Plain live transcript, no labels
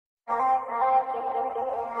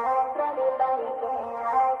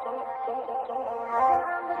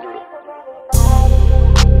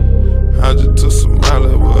I just took some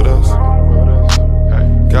mileage with us.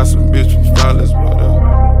 Got some bitch from Follies with us.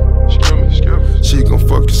 She gon'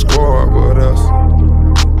 fuck the squad with us.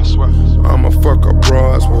 I'ma fuck her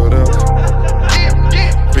bras with us.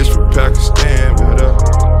 Bitch from Pakistan with us.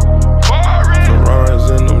 Ferraris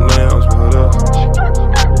in them lambs with us.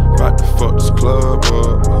 About to fuck this club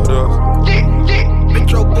up with us.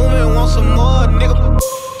 Metro Boomin want some more, nigga.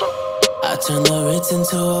 I turned the Ritz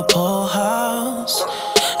into a pool house.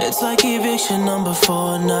 It's like eviction number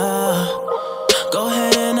 4 now. Go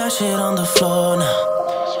ahead and that shit on the floor now.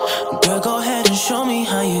 Girl, go ahead and show me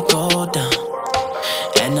how you go down.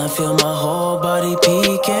 And I feel my whole body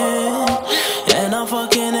peakin'. And I'm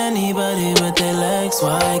fucking anybody with their legs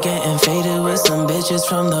wide. Getting faded with some bitches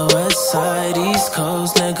from the west side. East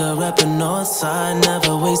Coast, nigga rapping north side.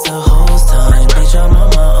 Never waste a hoe's time. Bitch, I'm on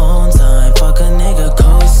my own time. Fuck a nigga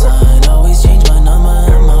cosign. Always change my number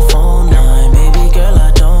and my phone line. Baby girl,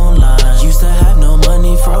 I don't lie. Used to have no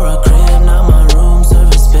money for a crib. Now my room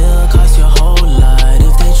service bill cost your whole lot.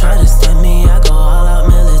 If they try to stem me, I go all out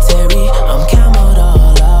military. I'm camoed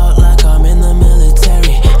all out like I'm in the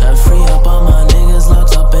military. I free up all my niggas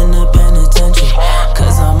locked up in the penitentiary.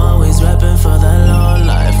 Cause I'm always reppin' for that low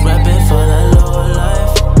life. Reppin' for that low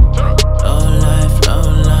life. Low life, low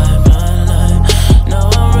life, low life. No,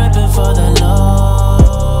 I'm reppin' for that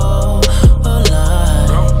low life.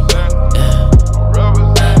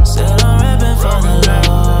 Yeah. Said I'm reppin' for the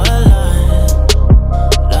low life.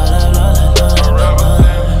 Low life.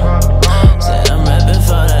 Said I'm reppin'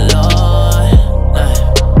 for the low life.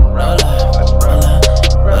 Low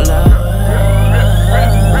life.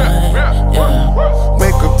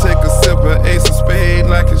 Wake up, take a sip of Ace of Spade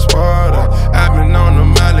like it's water. I've been on the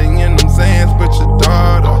molly in them Zans with your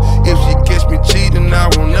daughter. If she catch me cheating, I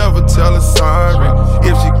won't never tell her sorry.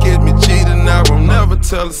 If she catch me cheating, I won't never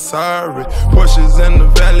tell her sorry. Porsches in the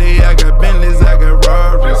valley, I got Bentleys, I got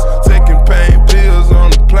Raris. Taking pain pills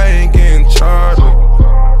on the plane, getting charged.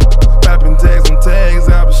 Popping tags on tags,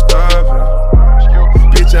 I was starving.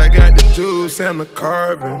 Bitch, I got the juice and the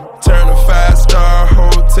carbon. Turn a 5-star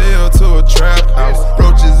hotel to a trap house.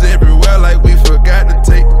 Roaches everywhere like we forgot to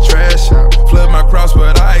take the trash out. Flood my cross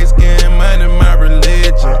with ice, getting money, my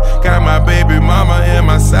religion. Got my baby mama and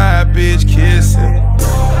my side bitch kissing.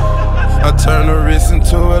 I turn the Ritz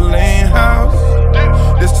into a lean house.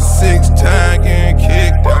 This the 6th time getting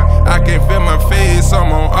kicked out. I can't feel my face,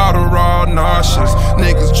 I'm on auto raw nauseous.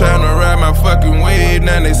 Niggas tryna ride my fucking wave,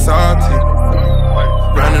 now they salty.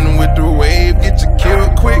 Running with the wave, get you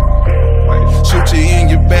killed quick. Shoot you in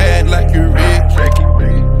your bag like you Rick.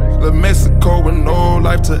 La Mexico with no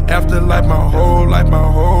life to afterlife, my whole life, my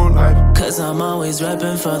whole life. Cause I'm always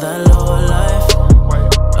reppin' for that low life.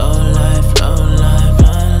 Low life, low life,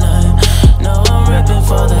 low life. No, I'm reppin'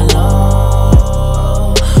 for that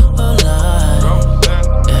low life.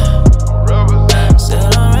 Yeah.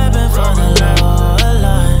 Said I'm reppin' for the low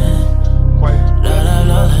life. Low life, low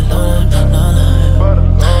life, low life, low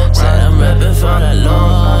life. Said I'm reppin' for that low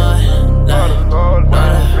life. Low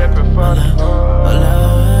life, reppin' for that low life.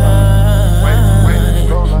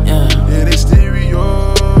 Yeah, they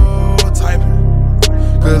stereotyping.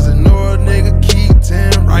 Cause they know a nigga keep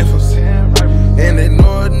 10 rifles. And they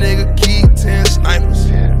know a nigga keep 10 snipers.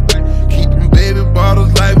 Keeping baby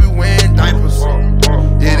bottles like we wearing diapers.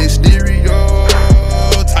 Yeah, they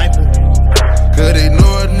stereotyping. Cause they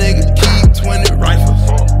know a nigga keep 20 rifles.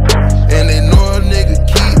 And they know a nigga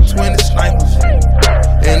keep 20 snipers.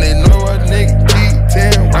 And they know a nigga keep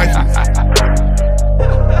 10 rifles.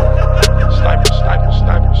 Snipers, snipers,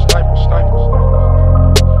 snipers, snipers, snipers.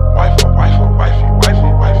 Wifey, wifey, wifey,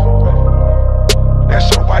 wifey, wifey. That's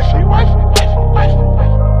your wifey, wifey, wifey, wifey.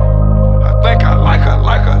 I think I like her,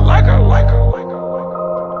 like her, like her, like her, like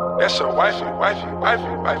her. That's your wifey, wifey, wifey,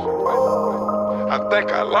 wifey, wifey. I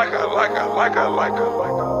think I like her, like her, like her, like her,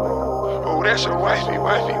 like her. Oh, that's your wifey,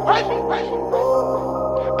 wifey, wifey, wifey.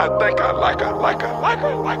 I think I like her, like her, like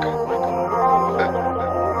her, like her, like her.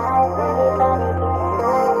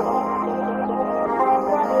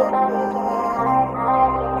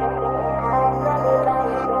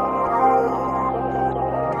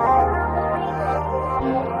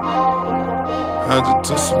 I just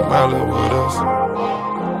took some mileage with us.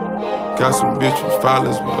 Got some bitch from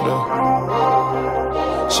Follies with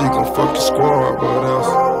us. She gon' fuck the squad with us.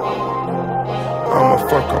 I'ma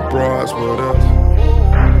fuck her bras with us.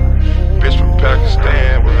 Bitch from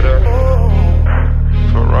Pakistan with us.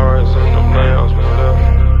 Ferraris in them lambs with us.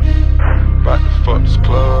 About to fuck this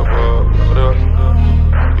club up with us.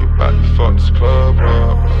 We about to fuck this club